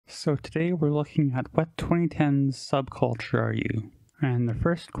So today we're looking at what 2010s subculture are you? And the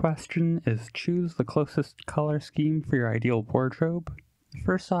first question is choose the closest color scheme for your ideal wardrobe. The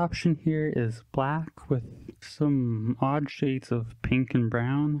first option here is black with some odd shades of pink and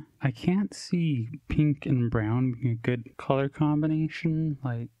brown. I can't see pink and brown being a good color combination.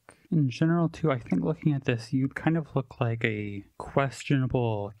 Like, in general too, I think looking at this, you'd kind of look like a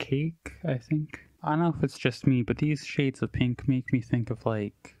questionable cake, I think. I don't know if it's just me, but these shades of pink make me think of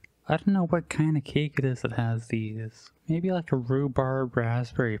like, I don't know what kind of cake it is that has these. Maybe like a rhubarb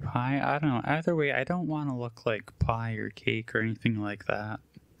raspberry pie? I don't know. Either way, I don't want to look like pie or cake or anything like that.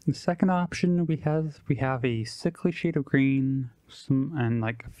 The second option we have a sickly shade of green, and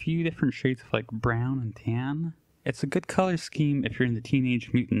like a few different shades of like brown and tan. It's a good color scheme if you're in the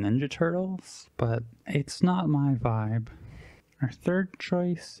Teenage Mutant Ninja Turtles, but it's not my vibe. Our third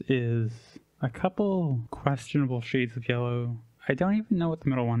choice is a couple questionable shades of yellow. I don't even know what the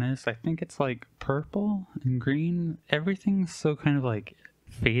middle one is. I think it's like purple and green. Everything's so kind of like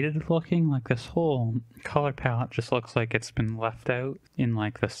faded looking. Like this whole color palette just looks like it's been left out in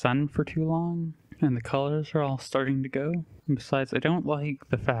like the sun for too long. And the colors are all starting to go. And besides, I don't like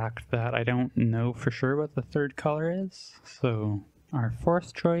the fact that I don't know for sure what the third color is. So our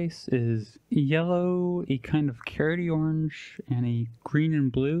fourth choice is yellow, a kind of carroty orange, and a green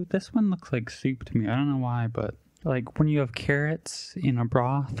and blue. This one looks like soup to me. I don't know why, but like when you have carrots in a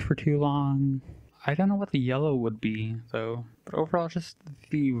broth for too long. I don't know what the yellow would be though, but overall just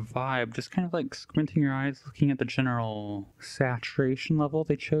the vibe, just kind of like squinting your eyes looking at the general saturation level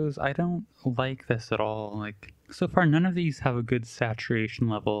they chose. I don't like this at all. Like so far none of these have a good saturation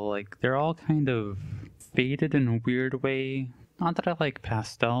level. Like they're all kind of faded in a weird way. Not that I like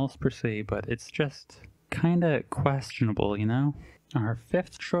pastels per se, but it's just kind of questionable, you know? Our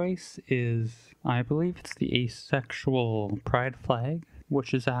fifth choice is, I believe it's the asexual pride flag,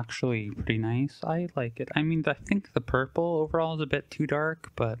 which is actually pretty nice. I like it. I mean, I think the purple overall is a bit too dark,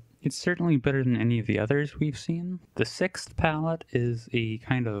 but it's certainly better than any of the others we've seen. The sixth palette is a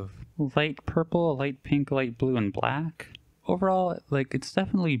kind of light purple, light pink, light blue, and black. Overall, like, it's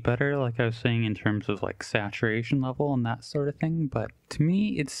definitely better, like I was saying, in terms of, like, saturation level and that sort of thing, but to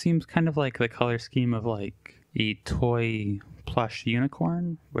me, it seems kind of like the color scheme of, like, a toy plush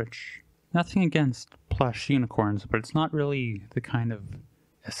unicorn, which, nothing against plush unicorns, but it's not really the kind of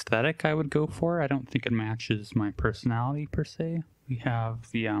aesthetic I would go for. I don't think it matches my personality, per se. We have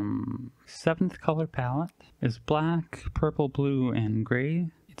the, seventh color palette is black, purple, blue, and gray.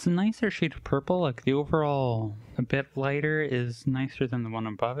 It's a nicer shade of purple, like the overall a bit lighter is nicer than the one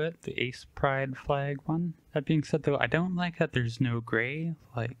above it, the Ace Pride flag one. That being said though, I don't like that there's no gray.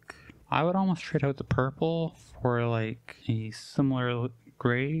 Like, I would almost trade out the purple for like a similar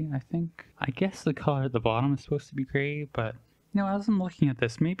gray, I think. I guess the color at the bottom is supposed to be gray, but you know, as I'm looking at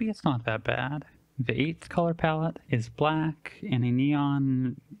this, maybe it's not that bad. The eighth color palette is black and a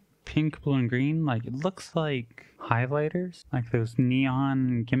neon pink, blue, and green. Like, it looks like highlighters, like those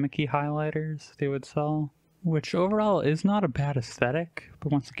neon gimmicky highlighters they would sell, which overall is not a bad aesthetic,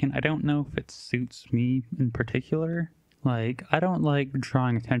 but once again, I don't know if it suits me in particular. Like, I don't like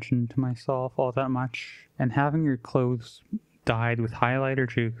drawing attention to myself all that much, and having your clothes dyed with highlighter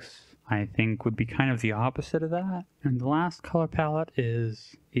juice, I think, would be kind of the opposite of that. And the last color palette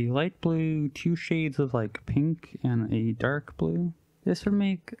is a light blue, two shades of like pink, and a dark blue. This would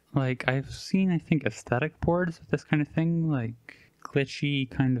make, like, I've seen, I think, aesthetic boards with this kind of thing, like glitchy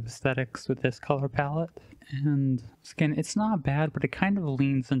kind of aesthetics with this color palette. And again, it's not bad, but it kind of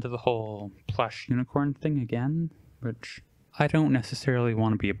leans into the whole plush unicorn thing again, which I don't necessarily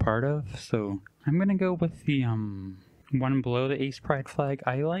want to be a part of. So I'm gonna go with the one below the Ace Pride flag.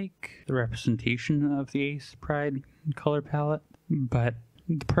 I like the representation of the Ace Pride color palette, but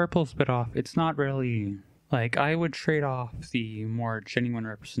the purple's a bit off. It's not really, like, I would trade off the more genuine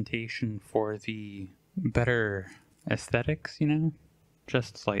representation for the better aesthetics, you know?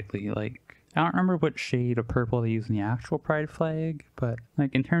 Just slightly. Like, I don't remember what shade of purple they use in the actual pride flag, but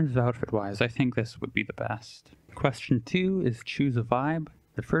like in terms of outfit-wise, I think this would be the best. Question 2 is choose a vibe.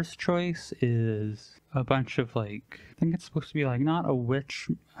 The first choice is a bunch of like, I think it's supposed to be like not a witch,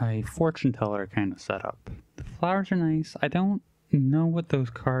 a fortune teller kind of setup. The flowers are nice. I don't know what those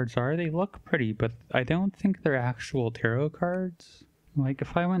cards are. They look pretty, but I don't think they're actual tarot cards. Like,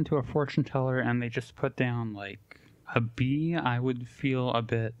 if I went to a fortune teller and they just put down like a bee, I would feel a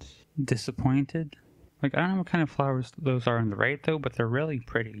bit disappointed. Like, I don't know what kind of flowers those are on the right though, but they're really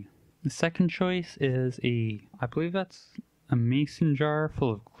pretty. The second choice is I believe that's a mason jar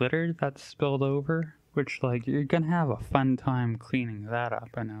full of glitter that's spilled over, which, like, you're gonna have a fun time cleaning that up.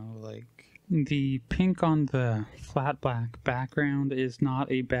 I know, like, The pink on the flat black background is not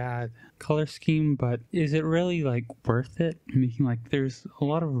a bad color scheme, but is it really like worth it? Making like there's a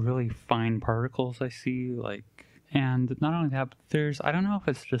lot of really fine particles I see, like, and not only that, but there's, I don't know if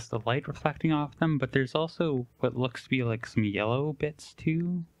it's just the light reflecting off them, but there's also what looks to be like some yellow bits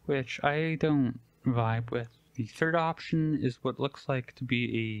too, which I don't vibe with. The third option is what looks like to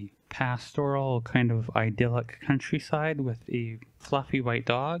be a pastoral kind of idyllic countryside with a fluffy white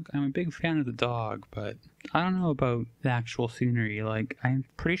dog. I'm a big fan of the dog, but I don't know about the actual scenery. Like, I'm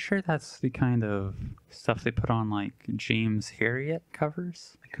pretty sure that's the kind of stuff they put on like James Herriot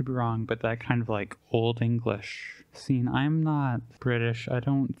covers. I could be wrong, but that kind of like old English scene. I'm not British. I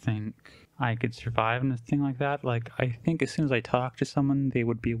don't think I could survive in a thing like that. Like, I think as soon as I talk to someone, they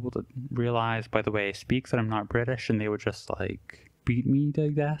would be able to realize by the way I speak that I'm not British, and they would just, like, beat me to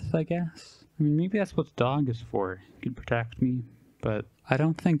death, I guess. I mean, maybe that's what the dog is for. It could protect me, but I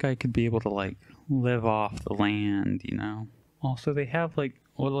don't think I could be able to, like, live off the land, you know? Also, they have, like,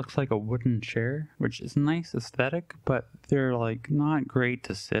 what looks like a wooden chair, which is a nice aesthetic, but they're, like, not great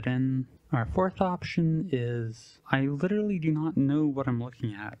to sit in. Our fourth option is, I literally do not know what I'm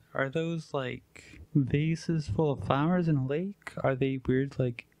looking at. Are those like vases full of flowers in a lake? Are they weird,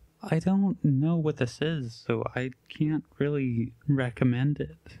 like, I don't know what this is, so I can't really recommend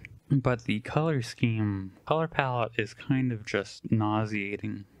it. But the color scheme, color palette is kind of just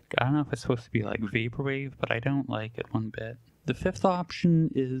nauseating. I don't know if it's supposed to be like vaporwave, but I don't like it one bit. The fifth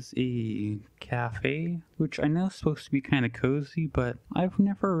option is a cafe, which I know is supposed to be kind of cozy, but I've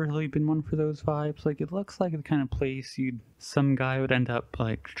never really been one for those vibes. Like, it looks like the kind of place some guy would end up,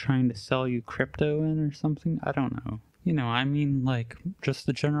 like, trying to sell you crypto in or something. I don't know. You know, I mean, like, just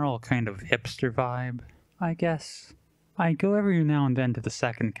the general kind of hipster vibe, I guess. I go every now and then to the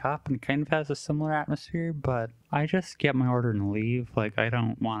Second Cup and it kind of has a similar atmosphere, but I just get my order and leave. Like, I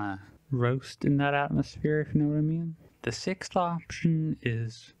don't want to roast in that atmosphere, if you know what I mean. The sixth option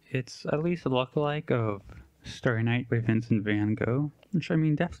is, it's at least a lookalike of Starry Night by Vincent van Gogh, which, I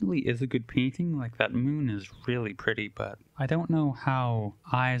mean, definitely is a good painting. Like, that moon is really pretty, but I don't know how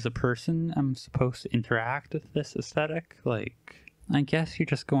I as a person am supposed to interact with this aesthetic. Like, I guess you're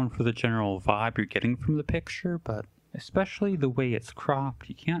just going for the general vibe you're getting from the picture, but especially the way it's cropped,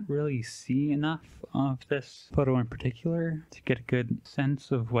 you can't really see enough of this photo in particular to get a good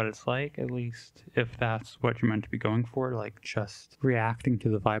sense of what it's like, at least if that's what you're meant to be going for, like just reacting to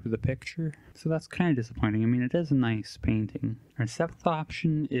the vibe of the picture. So that's kind of disappointing. I mean, it is a nice painting. Our seventh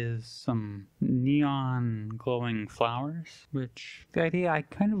option is some neon glowing flowers, which the idea, I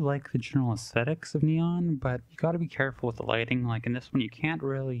kind of like the general aesthetics of neon, but you gotta be careful with the lighting. Like in this one, you can't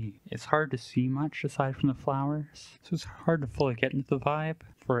really, it's hard to see much aside from the flowers, so it's hard to fully get into the vibe.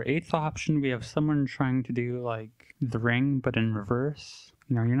 For our eighth option, we have someone trying to do like The Ring, but in reverse.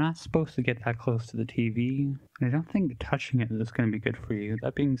 You know, you're not supposed to get that close to the TV, and I don't think touching it is going to be good for you.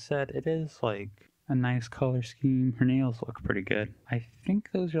 That being said, it is like a nice color scheme. Her nails look pretty good. I think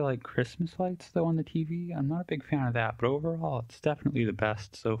those are like Christmas lights though on the TV. I'm not a big fan of that, but overall it's definitely the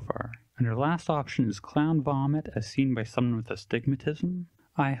best so far. And our last option is Clown Vomit as seen by someone with astigmatism.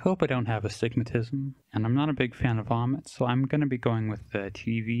 I hope I don't have astigmatism, and I'm not a big fan of vomit, so I'm going to be going with the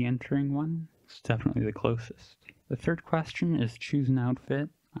TV entering one. It's definitely the closest. The third question is choose an outfit.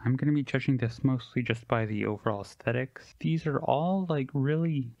 I'm going to be judging this mostly just by the overall aesthetics. These are all like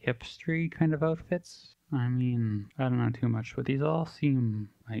really hipstery kind of outfits. I mean, I don't know too much, but these all seem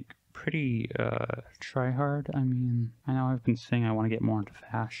like pretty try hard. I mean, I know I've been saying I want to get more into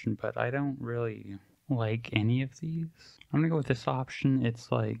fashion, but I don't really like any of these. I'm gonna go with this option.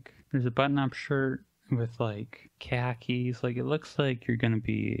 It's like there's a button-up shirt with like khakis. Like it looks like you're gonna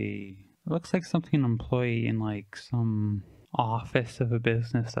be it looks like something an employee in like some office of a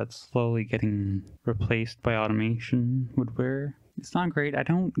business that's slowly getting replaced by automation would wear. It's not great. I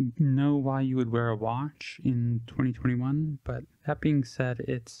don't know why you would wear a watch in 2021, but that being said,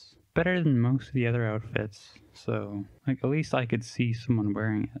 it's better than most of the other outfits, so like at least I could see someone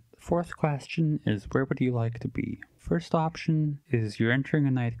wearing it. The fourth question is where would you like to be? First option is you're entering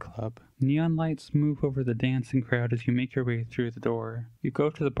a nightclub. Neon lights move over the dancing crowd as you make your way through the door. You go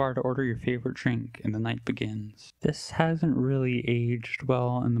to the bar to order your favorite drink and the night begins. This hasn't really aged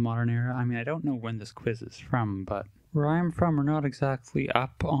well in the modern era. I mean, I don't know when this quiz is from, but where I'm from we're not exactly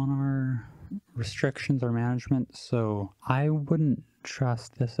up on our restrictions or management, so I wouldn't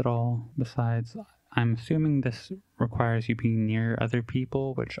trust this at all. Besides, I'm assuming this requires you being near other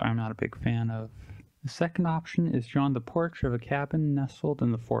people, which I'm not a big fan of. The second option is you're on the porch of a cabin nestled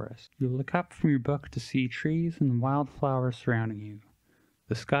in the forest. You look up from your book to see trees and wildflowers surrounding you.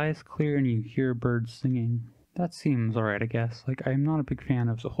 The sky is clear and you hear birds singing. That seems alright, I guess. Like, I'm not a big fan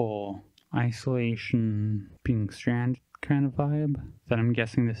of the whole isolation, being stranded kind of vibe that I'm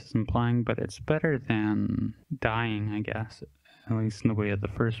guessing this is implying, but it's better than dying, I guess, at least in the way that the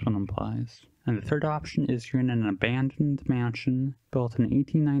first one implies. And the third option is you're in an abandoned mansion built in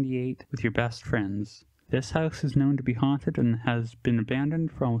 1898 with your best friends. This house is known to be haunted and has been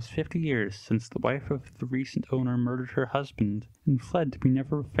abandoned for almost 50 years since the wife of the recent owner murdered her husband and fled to be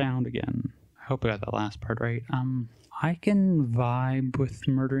never found again. I hope I got that last part right. I can vibe with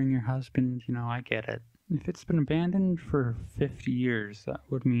murdering your husband, you know, I get it. If it's been abandoned for 50 years, that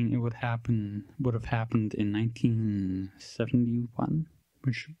would mean it would have happened in 1971.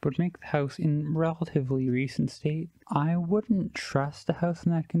 Which would make the house in relatively recent state. I wouldn't trust a house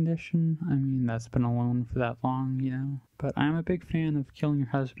in that condition. I mean, that's been alone for that long, you know? But I'm a big fan of killing your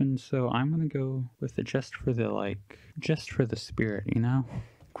husband, so I'm gonna go with it just for the spirit, you know?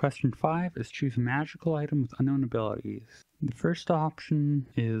 Question 5 is choose a magical item with unknown abilities. The first option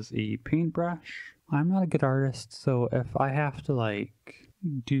is a paintbrush. I'm not a good artist, so if I have to,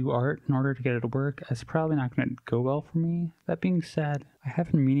 do art in order to get it to work, it's probably not going to go well for me. That being said, I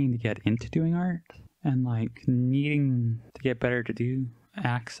have been meaning to get into doing art and needing to get better to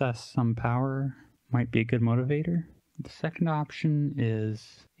access some power might be a good motivator. The second option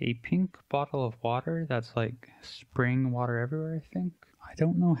is a pink bottle of water that's spraying water everywhere, I think. I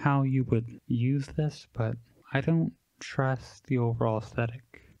don't know how you would use this, but I don't trust the overall aesthetic.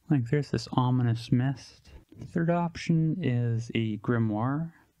 There's this ominous mist. The third option is a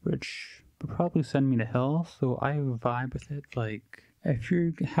grimoire, which would probably send me to hell, so I vibe with it. If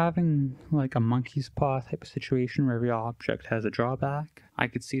you're having a monkey's paw type of situation where every object has a drawback, I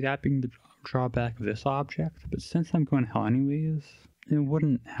could see that being the drawback of this object, but since I'm going to hell anyways, it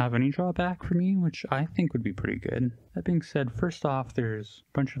wouldn't have any drawback for me, which I think would be pretty good. That being said, first off, there's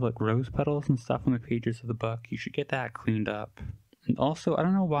a bunch of rose petals and stuff on the pages of the book. You should get that cleaned up. And also, I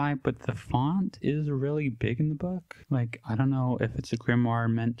don't know why, but the font is really big in the book. I don't know if it's a grimoire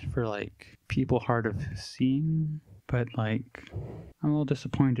meant for, people hard of seeing, but, I'm a little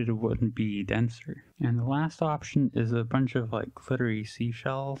disappointed it wouldn't be denser. And the last option is a bunch of, glittery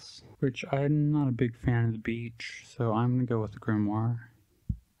seashells, which I'm not a big fan of the beach, so I'm gonna go with the grimoire,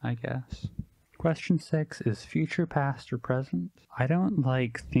 I guess. Question 6 is future, past, or present. I don't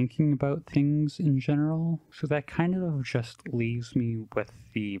like thinking about things in general, so that kind of just leaves me with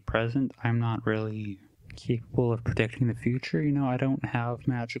the present. I'm not really capable of predicting the future, you know, I don't have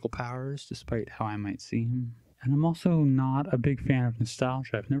magical powers despite how I might seem. And I'm also not a big fan of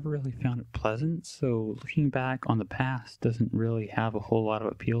nostalgia. I've never really found it pleasant, so looking back on the past doesn't really have a whole lot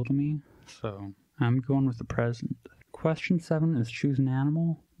of appeal to me, so I'm going with the present. Question 7 is choose an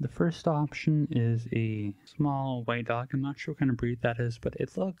animal. The first option is a small white dog. I'm not sure what kind of breed that is, but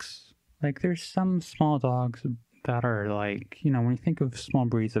it looks like there's some small dogs that are when you think of small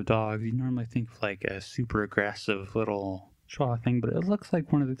breeds of dogs, you normally think of a super aggressive little chihuahua thing, but it looks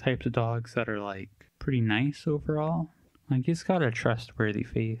like one of the types of dogs that are pretty nice overall. It's got a trustworthy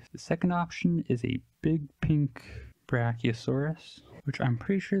face. The second option is a big pink brachiosaurus, which I'm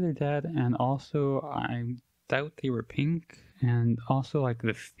pretty sure they're dead, and also I doubt they were pink, and also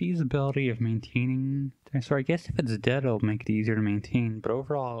the feasibility of maintaining. So I guess if it's dead it'll make it easier to maintain, but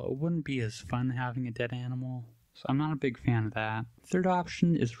overall it wouldn't be as fun having a dead animal, so I'm not a big fan of that. Third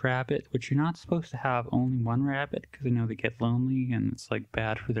option is rabbit, which you're not supposed to have only one rabbit because I know they get lonely and it's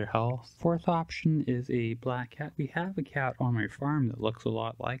bad for their health. Fourth option is a black cat. We have a cat on my farm that looks a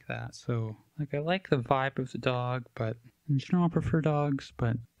lot like that, so I like the vibe of the dog, but in general I prefer dogs,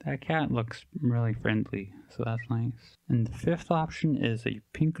 but that cat looks really friendly, so that's nice. And the fifth option is a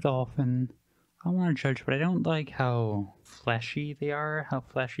pink dolphin. I don't want to judge, but I don't like how fleshy they are, how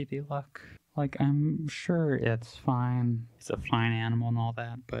fleshy they look. I'm sure it's fine. It's a fine animal and all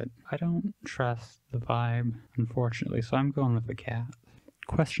that, but I don't trust the vibe, unfortunately, so I'm going with the cat.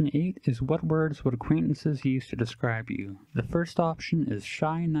 Question 8 is what words would acquaintances use to describe you? The first option is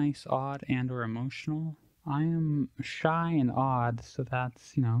shy, nice, odd, and or emotional. I am shy and odd, so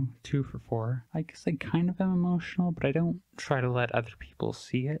that's, 2 for 4. I guess I kind of am emotional, but I don't try to let other people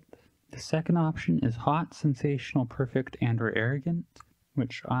see it. The second option is hot, sensational, perfect, and or arrogant,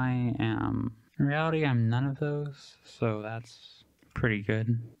 which I am. In reality, I'm none of those, so that's pretty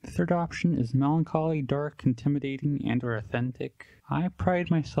good. The third option is melancholy, dark, intimidating, and or authentic. I pride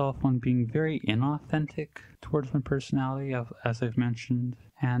myself on being very inauthentic towards my personality, as I've mentioned,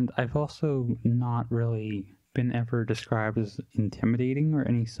 and I've also not really been ever described as intimidating or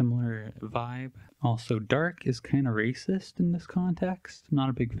any similar vibe. Also, dark is kind of racist in this context. I'm not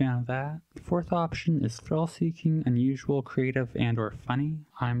a big fan of that. The fourth option is thrill-seeking, unusual, creative, and or funny.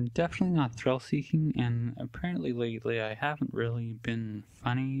 I'm definitely not thrill-seeking, and apparently lately I haven't really been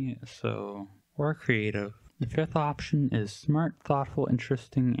funny, or creative. The fifth option is smart, thoughtful,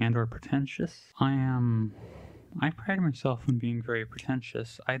 interesting, and or pretentious. I pride myself on being very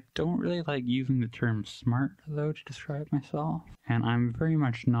pretentious. I don't really like using the term smart, though, to describe myself, and I'm very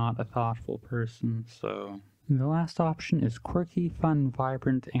much not a thoughtful person, so... The last option is quirky, fun,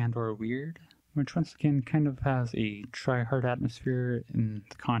 vibrant, and or weird, which once again kind of has a try-hard atmosphere in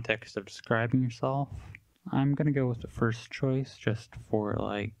the context of describing yourself. I'm gonna go with the first choice, just for,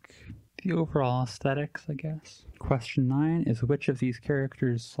 the overall aesthetics, I guess. Question 9 is which of these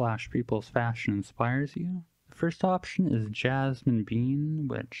characters / people's fashion inspires you? The first option is Jasmine Bean,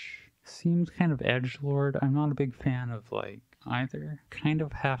 which seems kind of edgelord. I'm not a big fan of, either. Kind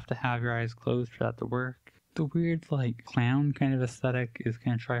of have to have your eyes closed for that to work. The weird, clown kind of aesthetic is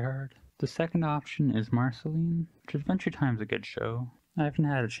kind of try-hard. The second option is Marceline, which Adventure Time's a good show. I haven't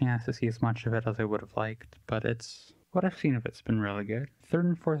had a chance to see as much of it as I would have liked, but what I've seen of it's been really good. Third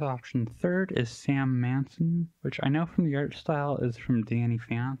and fourth option. Third is Sam Manson, which I know from the art style is from Danny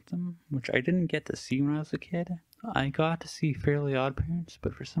Phantom, which I didn't get to see when I was a kid. I got to see Fairly Odd Parents,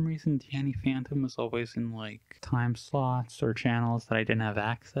 but for some reason Danny Phantom was always in time slots or channels that I didn't have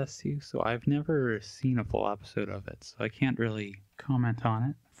access to, so I've never seen a full episode of it, so I can't really comment on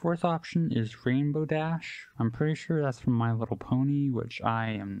it. Fourth option is Rainbow Dash. I'm pretty sure that's from My Little Pony, which I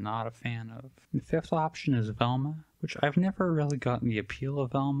am not a fan of. The fifth option is Velma, which I've never really gotten the appeal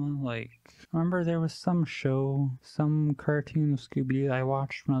of Velma. I remember there was some show, some cartoon of Scooby I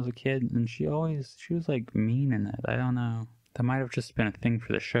watched when I was a kid, and she was mean in it. I don't know. That might have just been a thing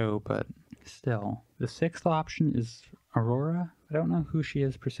for the show, but still. The sixth option is Aurora. I don't know who she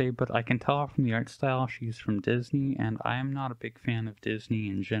is per se, but I can tell from the art style she's from Disney, and I am not a big fan of Disney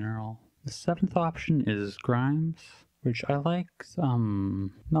in general. The seventh option is Grimes, which I liked,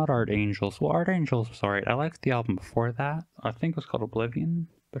 not Art Angels. Well, Art Angels was alright. I liked the album before that. I think it was called Oblivion.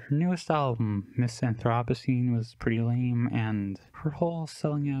 But her newest album, Miss Anthropocene, was pretty lame, and her whole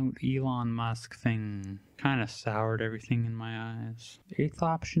selling out Elon Musk thing kind of soured everything in my eyes. The eighth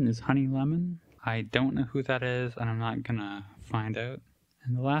option is Honey Lemon. I don't know who that is, and I'm not gonna find out.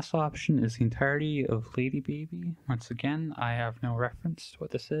 And the last option is the entirety of Lady Baby. Once again, I have no reference to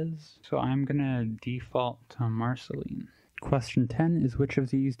what this is, so I'm gonna default to Marceline. Question 10 is which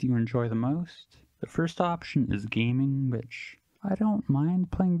of these do you enjoy the most? The first option is gaming, which I don't mind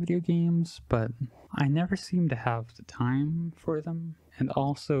playing video games, but I never seem to have the time for them. And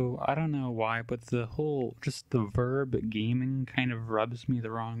also, I don't know why, but the verb gaming kind of rubs me the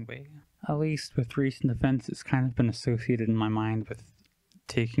wrong way. At least with recent events, it's kind of been associated in my mind with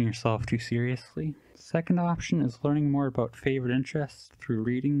taking yourself too seriously. The second option is learning more about favorite interests through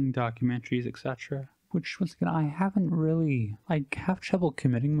reading, documentaries, etc. Which, once again, I have trouble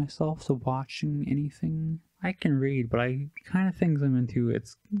committing myself to watching anything. I can read, but kind of things I'm into, it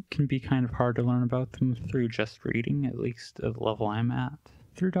can be kind of hard to learn about them through just reading, at least at the level I'm at.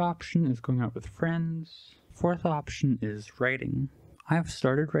 Third option is going out with friends. Fourth option is writing. I've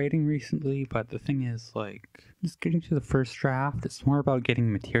started writing recently, but the thing is, just getting to the first draft, it's more about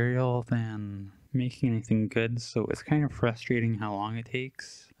getting material than making anything good, so it's kind of frustrating how long it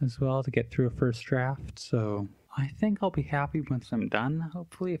takes as well to get through a first draft, so I think I'll be happy once I'm done,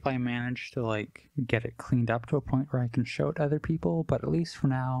 hopefully, if I manage to, get it cleaned up to a point where I can show it to other people, but at least for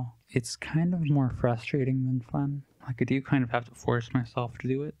now, it's kind of more frustrating than fun. I do kind of have to force myself to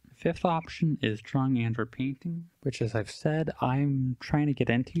do it. Fifth option is drawing and or painting, which, as I've said, I'm trying to get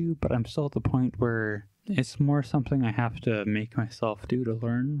into, but I'm still at the point where it's more something I have to make myself do to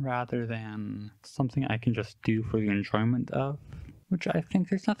learn rather than something I can just do for the enjoyment of. Which I think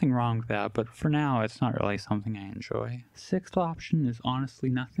there's nothing wrong with that, but for now it's not really something I enjoy. Sixth option is honestly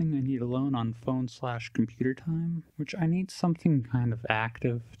nothing. I need alone on phone/computer time, which I need something kind of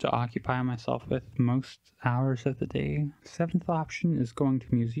active to occupy myself with most hours of the day. Seventh option is going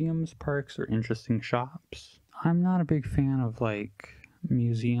to museums, parks, or interesting shops. I'm not a big fan of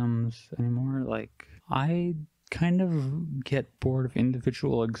museums anymore. I kind of get bored of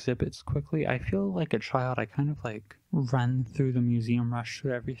individual exhibits quickly. I feel like a child. I kind of run through the museum, rush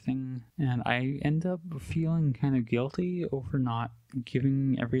through everything, and I end up feeling kind of guilty over not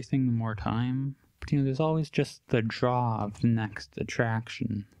giving everything more time. But there's always just the draw of the next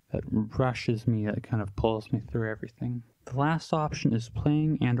attraction that rushes me, that kind of pulls me through everything. The last option is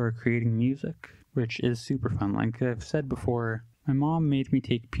playing and or creating music, which is super fun. Like I've said before, My mom made me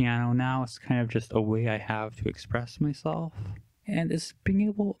take piano now. It's kind of just a way I have to express myself. And it's being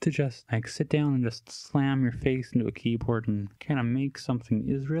able to just like sit down and just slam your face into a keyboard and kind of make something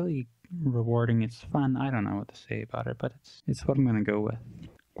is really rewarding. It's fun. I don't know what to say about it, but it's what I'm going to go with.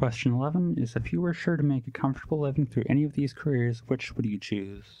 Question 11 is, if you were sure to make a comfortable living through any of these careers, which would you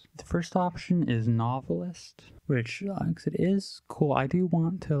choose? The first option is novelist, which it is cool. I do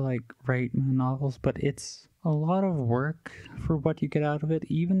want to like write novels, but it's a lot of work for what you get out of it,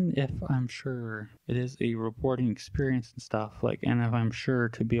 even if I'm sure it is a rewarding experience and stuff, like, and if I'm sure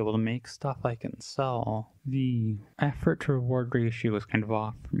to be able to make stuff I can sell, the effort to reward ratio is kind of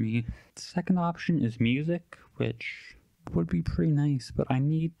off for me. The second option is music, which would be pretty nice, but I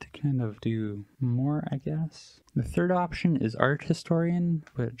need to kind of do more, I guess. The third option is art historian,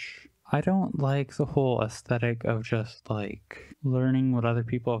 which I don't like the whole aesthetic of just like learning what other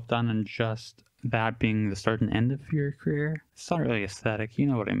people have done and just that being the start and end of your career. It's not really aesthetic, you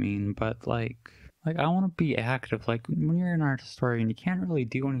know what I mean, but like I want to be active. Like when you're an art historian, you can't really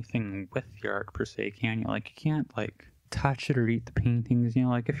do anything with your art per se, can you? Like you can't like touch it or eat the paintings, you know,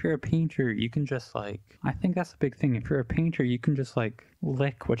 like if you're a painter, you can just like, I think that's a big thing. If you're a painter, you can just like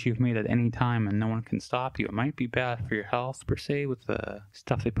lick what you've made at any time and no one can stop you. It might be bad for your health per se with the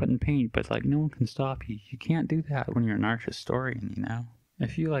stuff they put in paint, but like no one can stop you. You can't do that when you're an art historian, you know?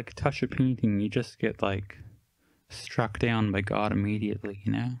 If you like touch a painting, you just get like struck down by God immediately,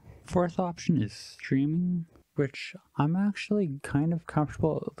 you know? Fourth option is streaming, which I'm actually kind of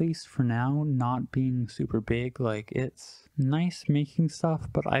comfortable, at least for now, not being super big. Like, it's nice making stuff,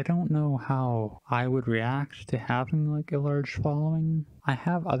 but I don't know how I would react to having like a large following. I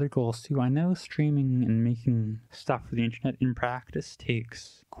have other goals too. I know streaming and making stuff for the internet in practice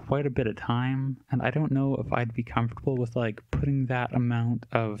takes quite a bit of time, and I don't know if I'd be comfortable with like putting that amount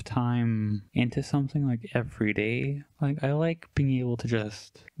of time into something like every day. Like, I like being able to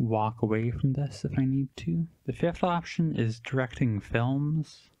just walk away from this if I need to. The fifth option is directing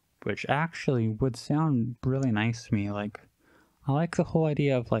films, which actually would sound really nice to me. Like, I like the whole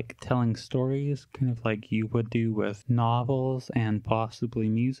idea of like telling stories, kind of like you would do with novels and possibly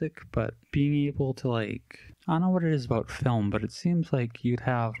music, but being able to like, I don't know what it is about film, but it seems like you'd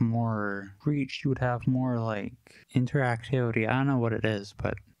have more reach, you would have more like interactivity. I don't know what it is,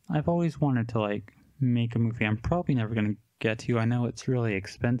 but I've always wanted to like make a movie. I'm probably never going to get to. I know it's really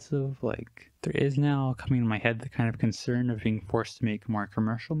expensive. Like, there is now coming in my head the kind of concern of being forced to make more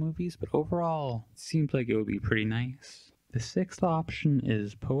commercial movies, but overall, it seems like it would be pretty nice. The sixth option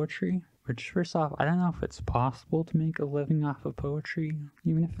is poetry, which first off, I don't know if it's possible to make a living off of poetry.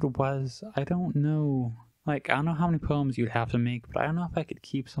 Even if it was, I don't know. Like, I don't know how many poems you'd have to make, but I don't know if I could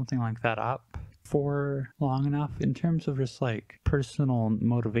keep something like that up for long enough in terms of just like personal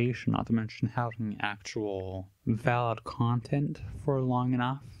motivation, not to mention having actual valid content for long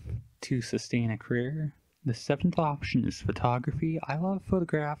enough to sustain a career. The seventh option is photography. I love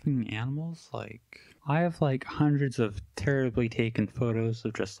photographing animals. Like, I have like hundreds of terribly taken photos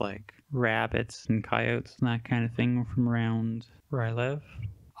of just like rabbits and coyotes and that kind of thing from around where I live.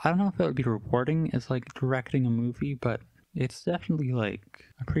 I don't know if it would be rewarding as like directing a movie, but it's definitely like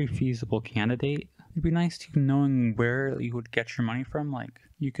a pretty feasible candidate. It'd be nice to knowing where you would get your money from. Like,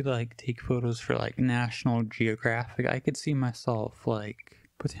 you could like take photos for like National Geographic. I could see myself like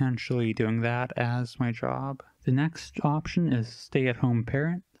potentially doing that as my job. The next option is stay-at-home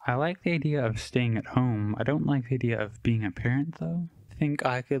parent. I like the idea of staying at home. I don't like the idea of being a parent though. I think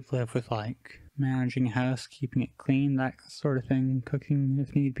I could live with like managing a house, keeping it clean, that sort of thing, cooking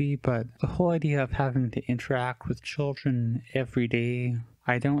if need be, but the whole idea of having to interact with children every day,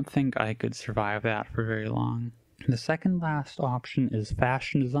 I don't think I could survive that for very long. The second last option is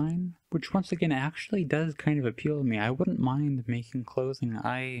fashion design, which once again actually does kind of appeal to me. I wouldn't mind making clothing.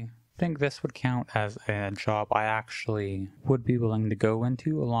 I think this would count as a job I actually would be willing to go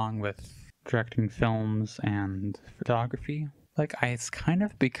into, along with directing films and photography. Like, it's kind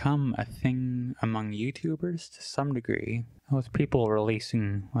of become a thing among YouTubers to some degree, with people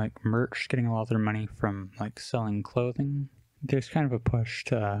releasing like merch, getting a lot of their money from like selling clothing. There's kind of a push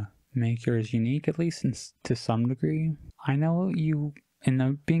to make yours unique, at least to some degree. I know you,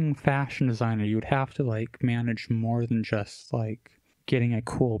 being a fashion designer, you would have to like manage more than just like getting a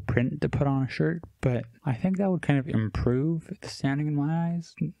cool print to put on a shirt, but I think that would kind of improve the standing in my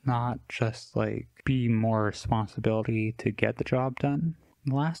eyes, not just like be more responsibility to get the job done.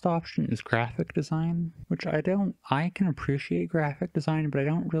 The last option is graphic design, which I can appreciate graphic design, but I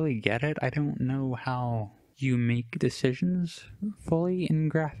don't really get it. I don't know how you make decisions fully in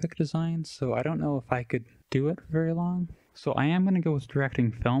graphic design, so I don't know if I could do it very long. So I am going to go with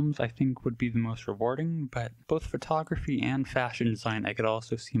directing films. I think would be the most rewarding, but both photography and fashion design I could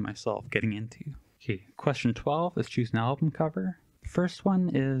also see myself getting into. Okay, question 12 is choose an album cover. The first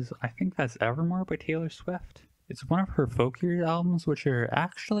one is, I think that's Evermore by Taylor Swift. It's one of her folkier albums, which are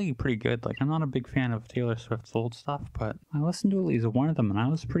actually pretty good. Like, I'm not a big fan of Taylor Swift's old stuff, but I listened to at least one of them, and I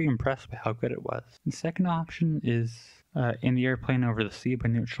was pretty impressed by how good it was. The second option is In the Airplane Over the Sea by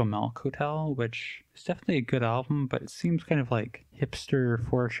Neutral Milk Hotel, which is definitely a good album, but it seems kind of like hipster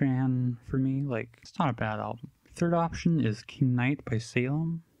 4chan for me. Like, it's not a bad album. Third option is King Knight by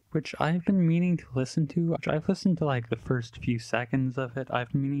Salem, which I've been meaning to listen to. I've listened to like the first few seconds of it.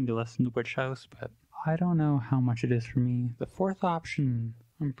 I've been meaning to listen to Witch House, but I don't know how much it is for me. The fourth option,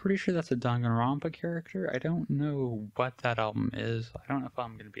 I'm pretty sure that's a Danganronpa character. I don't know what that album is. I don't know if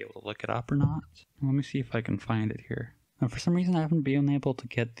I'm going to be able to look it up or not. Let me see if I can find it here. Now, for some reason I haven't been able to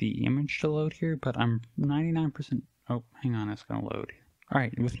get the image to load here, but I'm 99%... Oh, hang on, it's going to load.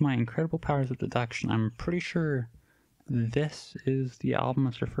 Alright, with my incredible powers of deduction, I'm pretty sure this is the album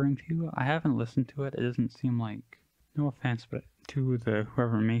it's referring to. I haven't listened to it. It doesn't seem like... No offense, but to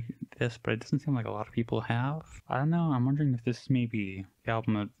whoever made this, but it doesn't seem like a lot of people have. I don't know, I'm wondering if this may be the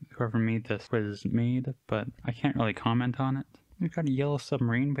album that whoever made this was made, but I can't really comment on it. We've got Yellow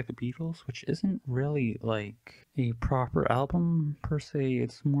Submarine by the Beatles, which isn't really like a proper album per se.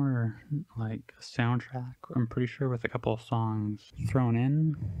 It's more like a soundtrack, I'm pretty sure, with a couple of songs thrown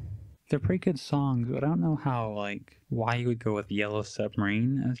in. They're pretty good songs, but I don't know why you would go with Yellow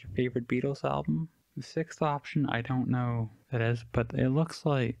Submarine as your favorite Beatles album. The sixth option, I don't know what that is, but it looks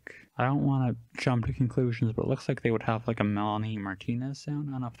like, I don't want to jump to conclusions, but it looks like they would have like a Melanie Martinez sound.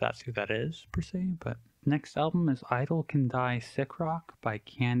 I don't know if that's who that is, per se, but... Next album is Idol Can Die Sick Rock by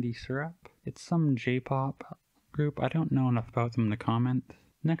Candy Syrup. It's some J-pop group. I don't know enough about them to comment.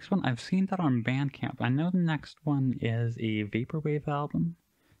 Next one, I've seen that on Bandcamp. I know the next one is a Vaporwave album.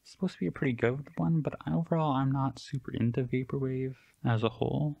 It's supposed to be a pretty good one, but overall I'm not super into Vaporwave as a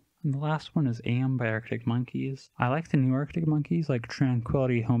whole. And the last one is AM by Arctic Monkeys. I like the new Arctic Monkeys, like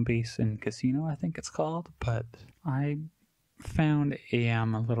Tranquility, Home Base, and Casino, I think it's called, but I found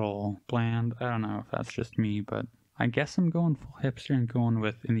AM a little bland. I don't know if that's just me, but I guess I'm going full hipster and going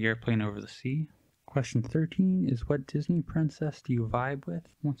with In the Airplane Over the Sea. Question 13 is, what Disney princess do you vibe with?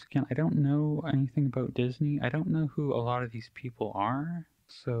 Once again, I don't know anything about Disney. I don't know who a lot of these people are,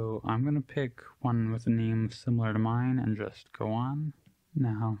 so I'm going to pick one with a name similar to mine and just go on.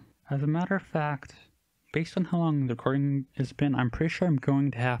 Now, as a matter of fact, based on how long the recording has been, I'm pretty sure I'm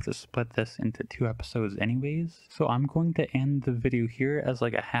going to have to split this into 2 episodes anyways. So I'm going to end the video here as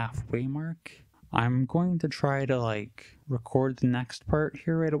like a halfway mark. I'm going to try to record the next part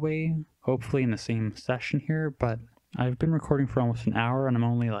here right away, hopefully in the same session here, but I've been recording for almost an hour and I'm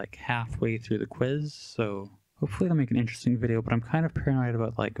only like halfway through the quiz, so hopefully it'll make an interesting video, but I'm kind of paranoid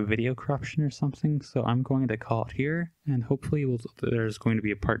about video corruption or something, so I'm going to call it here, and hopefully there's going to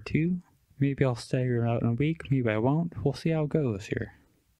be a part 2. Maybe I'll stagger it out in a week, maybe I won't. We'll see how it goes here.